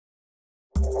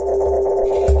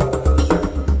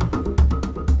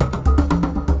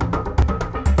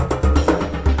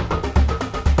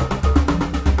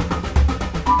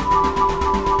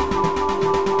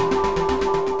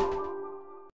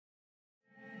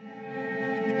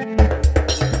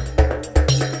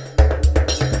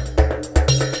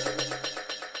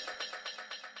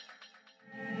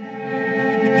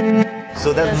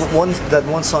So that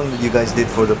one song that you guys did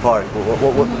for the park,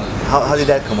 how did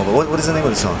that come about? What is the name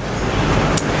of the song?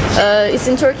 It's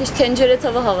in Turkish tencere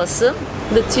tava havası.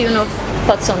 The tune of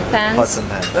pots and pans. Pots and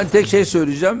pans. Ben tek şey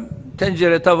söyleyeceğim.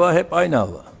 Tencere tava hep aynı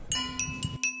hava.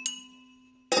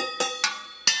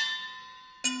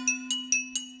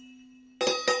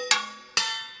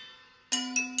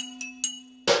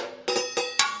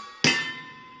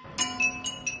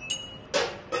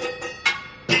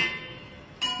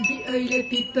 Bir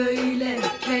öyle bir böyle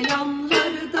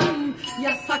kelamlardan,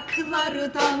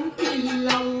 yasaklardan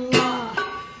illallah.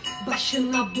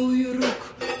 Başına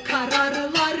buyruk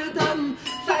kararlardan,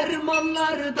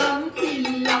 fermanlardan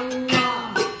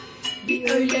illallah. Bir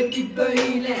öyle bir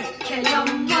böyle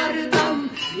kelamlardan,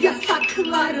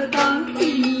 yasaklardan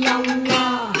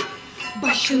illallah.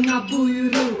 Başına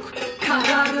buyruk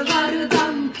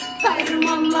kararlardan,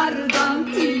 fermanlardan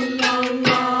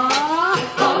illallah.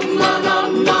 Aman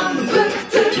aman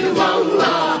bıktık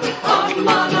valla,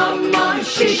 aman aman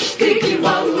şiştik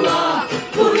valla.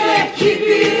 Bu ne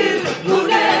kibir, bu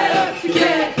ne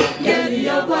öfke, gel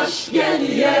yavaş gel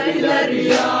yerler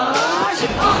yaş.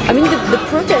 I mean, the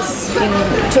protests in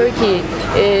Turkey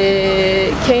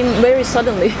came very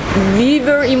suddenly. We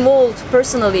were involved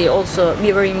personally. Also,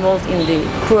 we were involved in the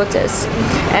protests,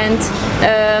 and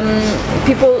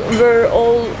people were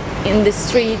all in the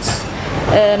streets.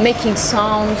 Making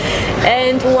sound,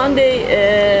 and one day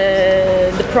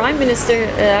the Prime Minister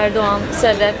Erdogan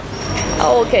said that,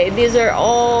 oh, okay, these are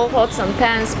all pots and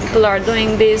pans, people are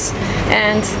doing this,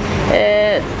 and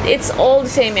it's all the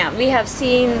same. Yeah, we have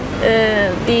seen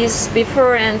these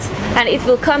before, and it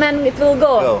will come and it will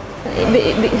go.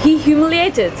 He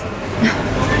humiliated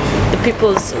the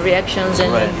people's reactions,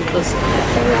 and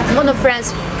one of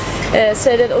friends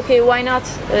said that, okay, why not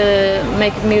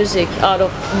make music out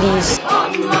of these?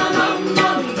 Aman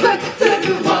aman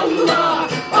bıktık valla,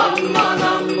 aman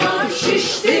aman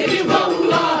şiştik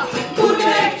valla. Bu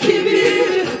ne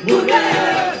kibir, bu ne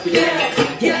öfke,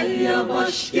 gel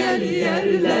yavaş gel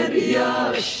yerler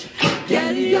yaş.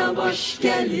 Gel yavaş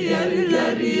gel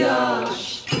yerler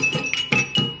yaş.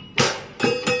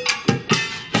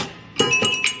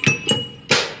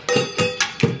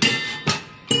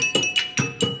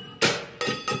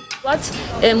 What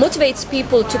motivates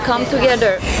people to come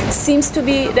together seems to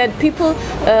be that people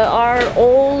are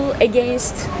all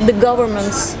against the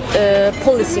government's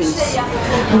policies.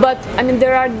 But I mean,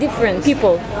 there are different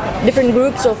people, different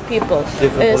groups of people.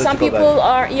 Some people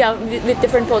are, with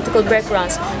different political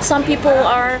backgrounds. Some people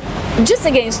are just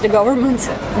against the government.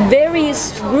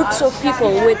 Various groups of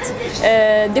people with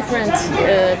different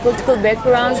political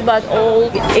backgrounds, but all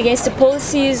against the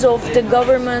policies of the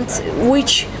government,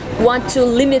 which want to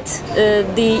limit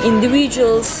the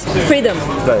individual's freedom.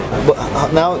 Right. But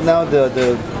now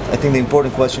I think the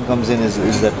important question comes in is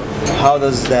that how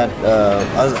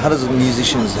does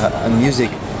musicians and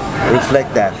music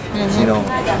reflect that? You know,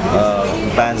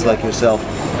 bands like yourself,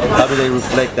 how do they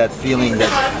reflect that feeling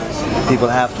that people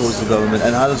have towards the government,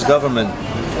 and how does government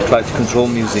try to control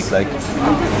music? Like,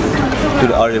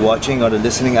 are they watching? Are they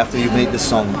listening after you've made this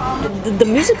song? The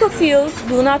musical field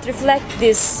do not reflect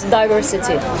this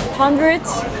diversity. 100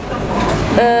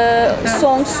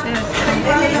 songs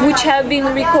which have been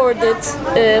recorded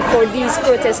for these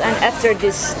protests and after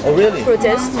this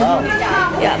protest. Wow.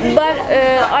 Yeah, but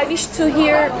I wish to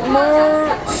hear more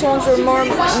songs or more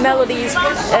melodies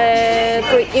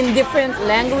in different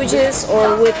languages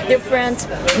or with different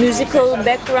musical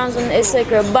backgrounds and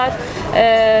etc. But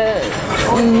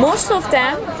most of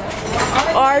them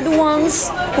are the ones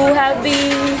who have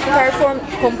been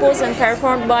composed and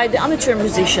performed by the amateur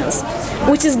musicians,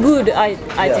 which is good, I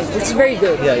think. It's very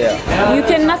good. Yeah. You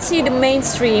cannot see the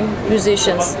mainstream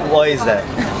musicians. Why is that?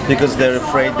 Because they're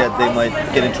afraid that they might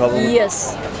get in trouble?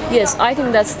 Yes, I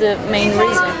think that's the main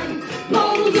reason.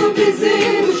 N'oldu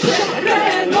bizim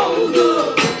şehre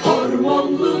n'oldu,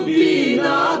 hormonlu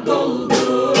bina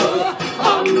doldu.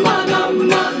 Aman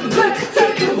aman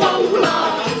bıktık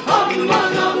valla,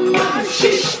 aman aman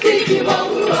şiştik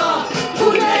valla.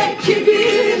 Bu ne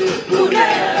kibir, bu ne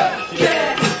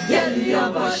öfke, gel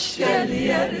yavaş gel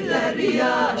yerler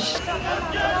yaş.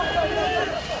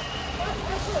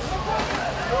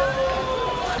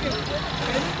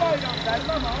 Benim bayram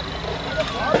vermem abi.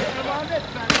 Abi emanet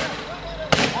ver.